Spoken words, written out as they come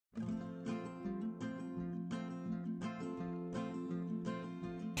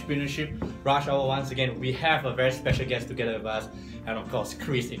Entrepreneurship Rush Hour. Once again, we have a very special guest together with us, and of course,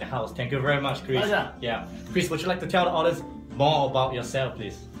 Chris in the house. Thank you very much, Chris. Pleasure. Yeah, Chris, would you like to tell the audience more about yourself,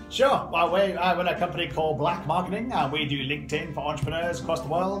 please? Sure. Well, I run a company called Black Marketing. We do LinkedIn for entrepreneurs across the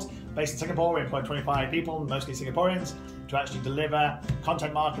world. Based in Singapore, we employ 25 people, mostly Singaporeans, to actually deliver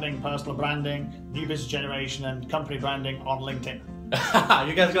content marketing, personal branding, new business generation, and company branding on LinkedIn.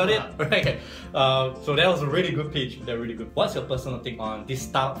 You guys got it? Okay. So that was a really good pitch. They're really good. What's your personal take on this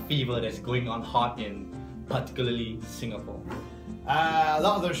startup fever that's going on hot in particularly Singapore? A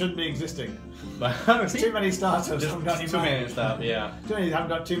lot of them shouldn't be existing. There's too many startups haven't got any money. Too many stuff, yeah. Too many haven't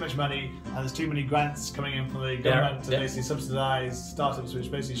got too much money, and there's too many grants coming in from the government to basically subsidise startups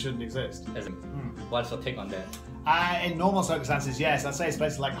which basically shouldn't exist. What's your take on that? In normal circumstances, yes. I'd say it's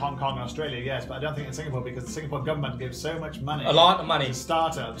places like Hong Kong and Australia, yes, but I don't think in Singapore because the Singapore government gives so much money. A lot of money. To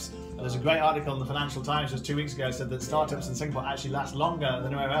startups. There's a great article in the Financial Times just 2 weeks ago said that startups in Singapore actually last longer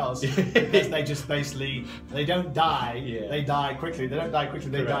than anywhere else because they just basically, they don't die, they die quickly. They don't die quickly,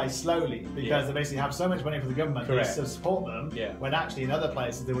 they die slowly because they basically have so much money from the government to support them when actually in other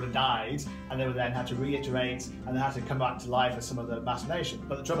places they would have died and they would then have to reiterate and they have to come back to life as some other mass nation.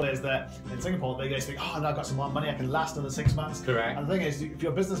 But the trouble is that in Singapore they just think, oh no, I've got some more money, I can last another 6 months. Correct. And the thing is, if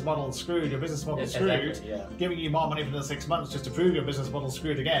your business model is screwed, giving you more money for the 6 months just to prove your business model is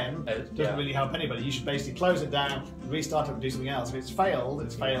screwed again doesn't really help anybody. You should basically close it down, restart it and do something else. If it's failed,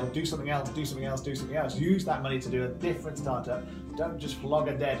 it's failed. Do something else, do something else, do something else. Use that money to do a different startup. Don't just flog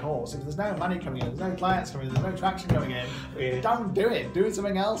a dead horse. If there's no money coming in, there's no clients coming in, there's no traction coming in, don't do it. Do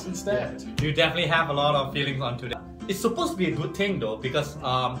something else instead. You definitely have a lot of feelings onto that. It's supposed to be a good thing though, because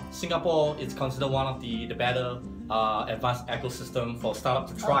Singapore is considered one of the better advanced ecosystem for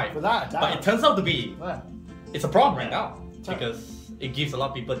startups to thrive. But it turns out to be it's a problem right now because it gives a lot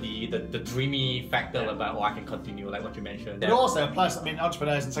of people the dreamy factor about, oh, I can continue, like what you mentioned. But also, plus, I mean,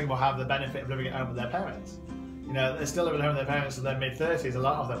 entrepreneurs in Singapore have the benefit of living at home with their parents. You know, they're still living at home with their parents in their mid-30s, a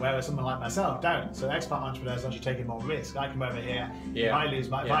lot of them, whereas someone like myself don't. So expat entrepreneurs are actually taking more risk. I come over here, if I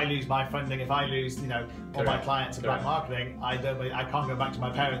lose my funding, if I lose, you know, all my clients in Black Marketing, I can't go back to my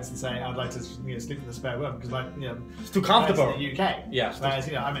parents and say I'd like to sleep in the spare room because it's too comfortable in the UK. Yeah. Whereas,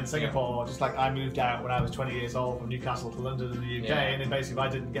 you know, I'm in Singapore, just like I moved out when I was 20 years old from Newcastle to London in the UK, and then basically if I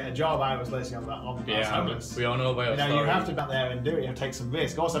didn't get a job, I was basically on homeless. We all know about your story. You have to go out there and do it. You have to take some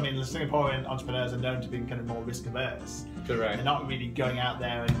risk. Also, I mean, the Singaporean entrepreneurs are known to be kind of more risk averse. Correct. They're not really going out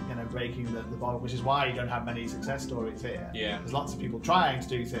there and breaking the bottle, which is why you don't have many success stories here. Yeah. There's lots of people trying to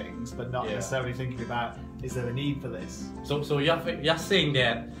do things, but not necessarily thinking about, is there a need for this? So you're saying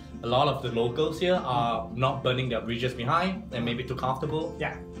that a lot of the locals here are not burning their bridges behind and maybe too comfortable?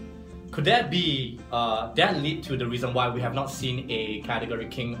 Yeah. Could that be, that lead to the reason why we have not seen a category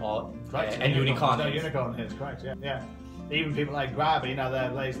king or a unicorn? No unicorn here, correct, yeah. Even people like Grab, you know,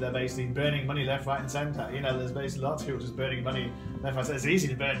 they're basically burning money left, right, and centre. You know, there's basically lots of people just burning money left, right, and centre. It's easy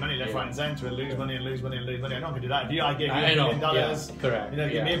to burn money left, right, and centre and lose money and lose money and lose money. I'm not going to do that. If I give you $1 million, correct. You know,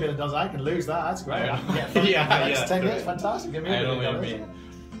 give me $1 million, I can lose that. That's great. I can get 10 years, fantastic. Give me $1 million. I know what you mean.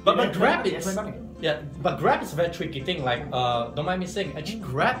 But Grab Grab is a very tricky thing. Like, don't mind me saying, actually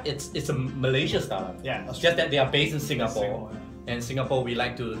Grab it's a Malaysia startup. Yeah, that's just that they are based in Singapore. And in Singapore, we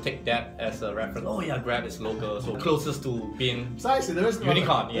like to take that as a reference. Oh yeah, Grab is local, so closest to being precisely. There isn't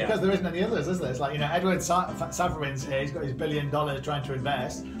unicorn, because there isn't any others, is there? It's like, you know, Edward Safrarin's here. He's got his $1 billion trying to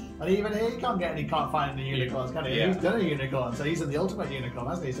invest, and even he can't find any unicorns, can he? He's done a unicorn, so he's the ultimate unicorn,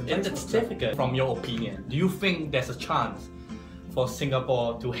 hasn't he? It's difficult. From your opinion, do you think there's a chance for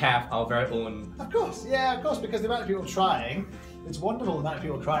Singapore to have our very own? Of course, yeah, of course, because the amount of people trying. It's wonderful the amount of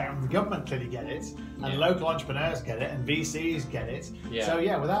people trying, and the government clearly get it, and local entrepreneurs get it, and VCs get it. So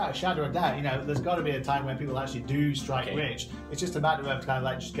yeah, without a shadow of doubt, you know, there's got to be a time when people actually do strike rich. It's just a matter of kind of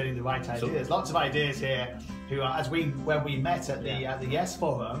like just getting the right ideas. Lots of idedas here. Who are, when we met at the Yes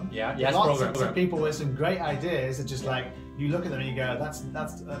Forum, lots of people with some great ideas are just like, you look at them and you go, that's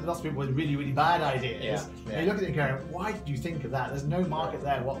lots of people with really, really bad ideas. And you look at it and go, why did you think of that? There's no market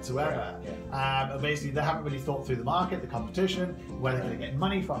there whatsoever. Basically, they haven't really thought through the market, the competition, where they're going to get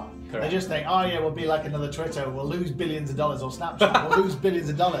money from. They just think, oh yeah, we'll be like another Twitter, we'll lose billions of dollars, or Snapchat, we'll lose billions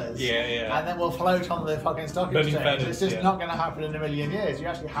of dollars, and then we'll float on the fucking stock exchange. It's just not going to happen in a million years. You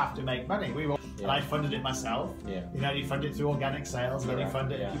actually have to make money. And I funded it myself. You know, you fund it through organic sales, then you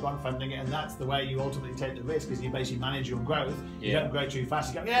fund it, and keep on funding it, and that's the way you ultimately take the risk, because you basically manage your growth. You don't grow too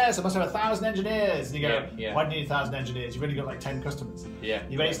fast. You go, yes, I must have 1,000 engineers, and you go, why do you need 1,000 engineers? You've only got like 10 customers.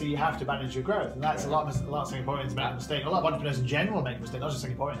 You have to manage your growth, and that's a lot of Singaporeans make a mistake. A lot of entrepreneurs in general make a mistake, not just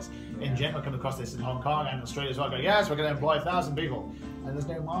Singaporeans. In general, come across this in Hong Kong and Australia as well. Go, yes, we're going to employ 1,000 people. and there's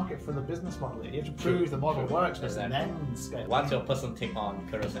no market for the business model. You have to prove the model works first and then scale. What's your personal take on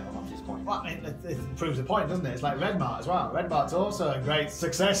Carousel at this point? Well, I mean, it proves the point, doesn't it? It's like Redmart as well. Redmart's also a great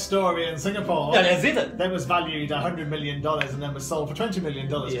success story in Singapore. Yeah, that's it. That was valued $100 million and then was sold for $20 million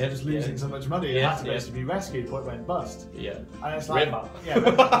because it was losing so much money. It had to basically be rescued before it went bust. Yeah. And it's like, Redmart. Yeah,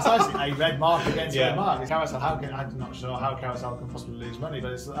 precisely. A Redmart against Redmart. Carousel, I'm not sure how Carousel can possibly lose money,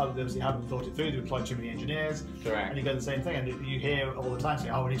 but it's obviously haven't thought it through. They employed too many engineers. Correct. And you go the same thing, and you hear all the time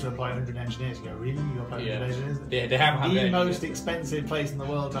saying, "Oh, we need to employ 100 engineers." You go, "Really? You employ 100 engineers?" They have the most expensive place in the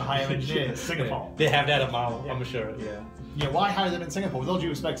world to hire engineers, Singapore. They have that amount, I'm sure. Yeah, why hire them in Singapore? With all due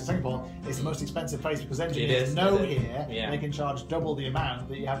respect to Singapore, it's the most expensive place because engineers know here they can charge double the amount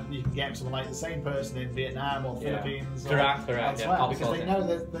that you can get someone like the same person in Vietnam or Philippines or elsewhere because they know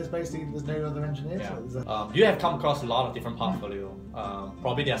there's basically no other engineers. You have come across a lot of different portfolio.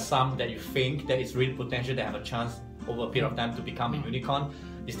 Probably there are some that you think that is really potential that have a chance over a period of time to become a unicorn.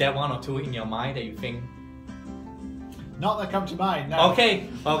 Is there one or two in your mind that you think? Not that come to mind. No. Okay.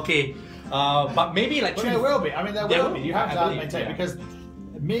 But maybe like there will be. I mean, there will be. You have to maintain because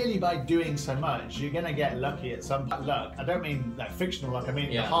merely by doing so much, you're going to get lucky at some luck. I don't mean like fictional luck. I mean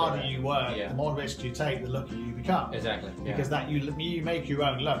the harder you work, the more risks you take, the luckier you become. Exactly. Because that you make your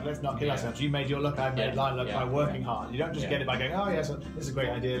own luck. Let's not kid ourselves. You made your luck. I made my luck by working hard. You don't just get it by going, oh yes, this is a great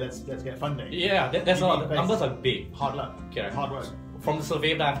idea. Let's get funding. Yeah, that's not. Numbers are big. Hard luck. Hard work. From the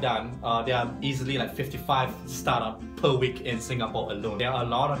survey that I've done, there are easily like 55 startups per week in Singapore alone. There are a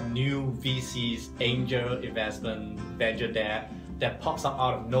lot of new VCs, angel investment, venture there that pops up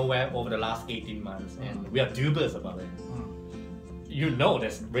out of nowhere over the last 18 months, and we are dubious about it. You know,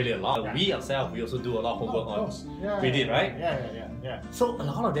 there's really a lot. We ourselves, we also do a lot of homework on. We did, right? Yeah. So a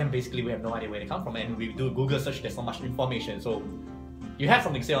lot of them basically we have no idea where they come from, and we do Google search. There's so much information. So you have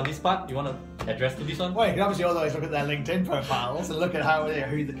something to say on this part? You want to address to this one? Well, you can obviously always look at their LinkedIn profiles and look at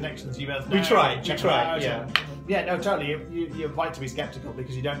who the connections you both know. We try. Yeah, no, totally. You're right to be skeptical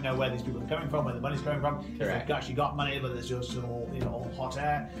because you don't know where these people are coming from, where the money's coming from. Correct. If they've actually got money, but it's just all hot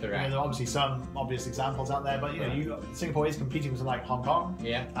air. Correct. There are obviously some obvious examples out there, but Singapore is competing with like Hong Kong,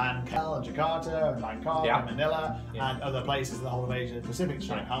 and Kel and Jakarta and Bangkok and Manila and other places in the whole of Asia Pacific,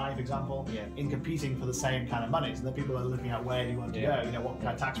 Shanghai, for example, in competing for the same kind of money. So then people are looking at where do you want to go? What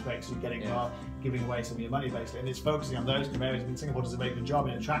kind of tax breaks are you getting for giving away some of your money, basically, and it's focusing on those kind of areas. I mean, Singapore does a very good job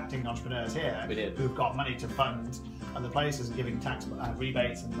in attracting entrepreneurs here who've got money to fund other places and giving tax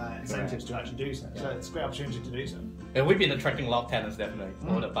rebates and incentives to actually do so. So it's a great opportunity to do so. And we've been attracting a lot of talents definitely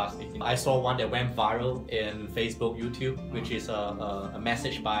over the past 18 months. I saw one that went viral in Facebook, YouTube, which is a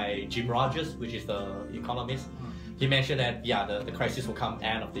message by Jim Rogers, which is the economist. He mentioned that the crisis will come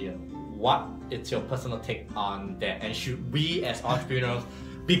end of the year. What is your personal take on that? And should we as entrepreneurs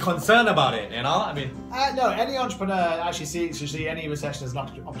be concerned about it? I mean, no. Any entrepreneur actually should see any recession as an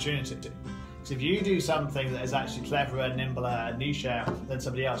opportunity. So if you do something that is actually cleverer, nimbler, nicher than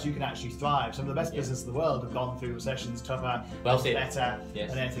somebody else, you can actually thrive. Some of the best businesses in the world have gone through recessions tougher, better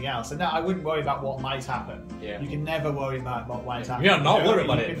than anything else. And now I wouldn't worry about what might happen. You can never worry about what might happen. We are not worried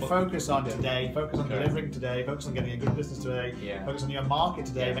about it. You can focus on today, focus on delivering today, focus on getting a good business today, focus on your market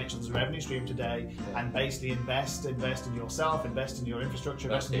today, make sure there's a revenue stream today, and basically invest in yourself, invest in your infrastructure,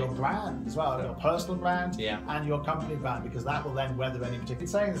 invest in your brand as well, your personal brand and your company brand, because that will then weather any particular.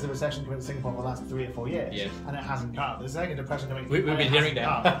 Saying there's a recession coming to Singapore for the last 3 or 4 years, and it hasn't come. There's a depression coming. We've been hearing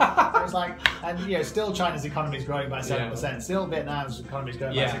that. It's like, and still China's economy is growing by 7%. Still Vietnam's economy is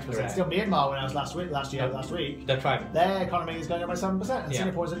growing by 6%. Still Myanmar, when I was last week, that's right. Their economy is going up by 7%, and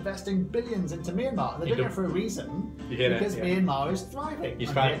Singapore is investing billions into Myanmar. They're doing it for a reason, because Myanmar is thriving, and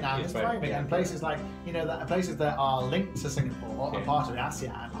Vietnam is thriving, and places like places that are linked to Singapore, are part of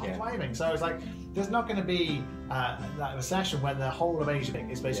ASEAN, are thriving. So it's like there's not going to be that recession when the whole of Asia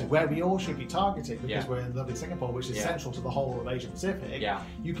is basically where we all should be targeting, because we're in lovely Singapore, which is central to the whole of Asia Pacific.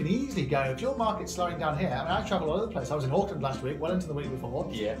 You can easily go, if your market's slowing down here. I mean, I travel all over the place. I was in Auckland last week, Wellington the week before.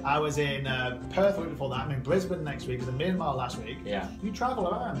 I was in Perth the week before that. I'm in Brisbane next week. I was in Myanmar last week. You travel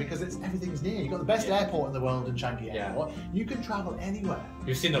around because everything's near. You've got the best airport in the world in Changi Airport. You can travel anywhere.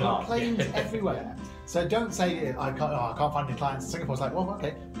 You've seen a lot. Planes everywhere. So don't say I can't find any clients in Singapore. It's like, well,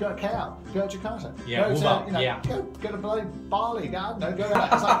 okay, go to KL, go to Jakarta, go to bloody Bali. Go to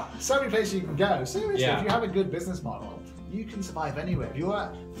it's like so many places you can go. Seriously, if you have a good business model, you can survive anywhere. If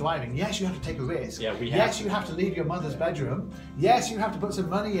you're thriving, yes, you have to take a risk. Yeah, yes, you have to leave your mother's bedroom. Yes, you have to put some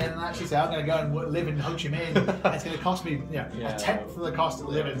money in and actually say, I'm going to go and live in Ho Chi Minh. And it's going to cost me a tenth of the cost of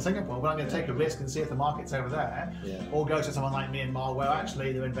living in Singapore, but I'm going to take a risk and see if the market's over there. Or go to someone like Myanmar, where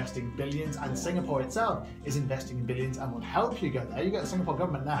actually they're investing billions, and Singapore itself is investing in billions and will help you go there. You get the Singapore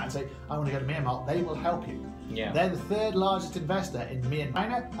government now and say, I want to go to Myanmar, they will help you. They're the third largest investor in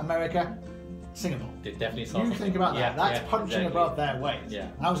Myanmar, China, America, Singapore. They definitely saw You think about that. That's punching above their weight.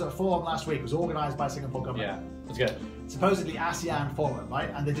 And I was at a forum last week. It was organised by Singapore government. It's good. Supposedly ASEAN forum, right?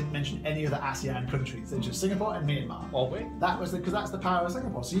 And they didn't mention any other ASEAN countries. They just Singapore and Myanmar. Oh wait. That was because that's the power of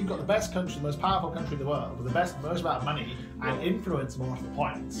Singapore. So you've got the best country, the most powerful country in the world, with the most amount of money and influence, more of the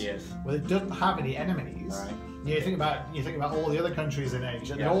points. Well, it doesn't have any enemies. You think about all the other countries in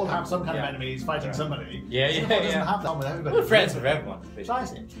Asia. They all have some kind of enemies fighting somebody. Singapore doesn't have that with everybody. We're friends with everyone.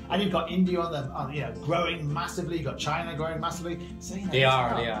 Precisely. And you've got India growing massively. You've got China growing massively. So, they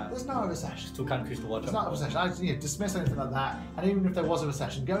are. There's no recession. Just two countries to watch. There's not a recession. I dismiss anything like that. And even if there was a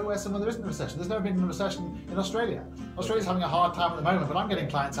recession, go where somewhere there isn't a recession. There's never been a recession in Australia. Australia's having a hard time at the moment, but I'm getting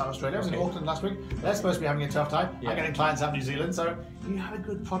clients out of Australia. I was in Auckland last week. They're supposed to be having a tough time. I'm getting clients out of New Zealand. So you have a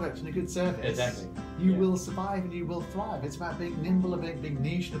good product and a good service. You will survive and you will thrive. It's about being nimble, about being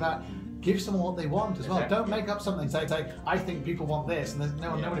niche, and about give someone what they want as well. Don't make up something. Say, I think people want this, and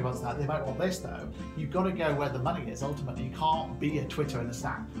nobody wants that. They might want this though. You've got to go where the money is. Ultimately, you can't be a Twitter and a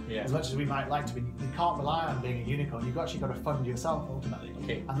Snap. As much as we might like to be, you can't rely on being a unicorn. You've actually got to fund yourself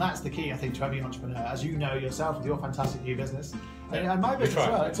ultimately. And that's the key, I think, to every entrepreneur. As you know yourself with your fantastic new business, and my business as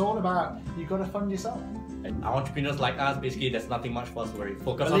well. It's all about you've got to fund yourself. Entrepreneurs like us, basically, there's nothing much for us to worry.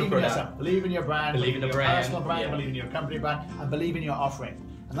 Focus on the product. Yourself. Believe in your brand. Believe in the your brand. Personal brand. Believe in your company brand, and believe in your offering.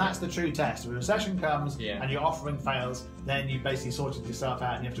 And that's the true test. If a recession comes and your offering fails, then you basically sorted yourself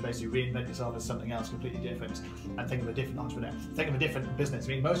out and you have to basically reinvent yourself as something else completely different and think of a different entrepreneur. Think of a different business. I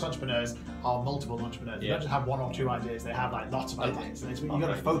mean, most entrepreneurs are multiple entrepreneurs. They don't just have one or two ideas, they have like lots of ideas. And you've got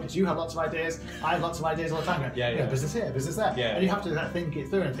to focus. You have lots of ideas, I have lots of ideas all the time. Business here, business there. And you have to think it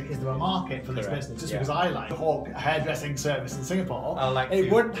through and think, is there a market for this business? Just because I like a hairdressing service in Singapore,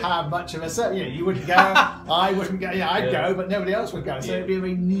 it wouldn't have much of a service. You wouldn't go, I wouldn't go, I'd go, but nobody else would go. So it'd be a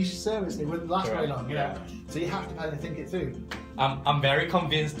very niche service. It wouldn't last very long, So you have to kind of think it through. I'm very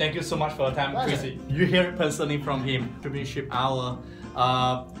convinced. Thank you so much for your time, Chrissy. You hear it personally from him. Entrepreneurship Hour.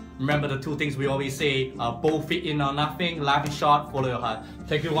 Remember the two things we always say: both fit in or nothing. Life is short. Follow your heart.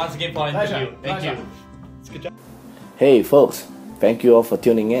 Thank you once again for the interview. Thank you. It's a good job. Hey folks, thank you all for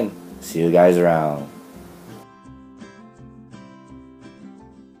tuning in. See you guys around.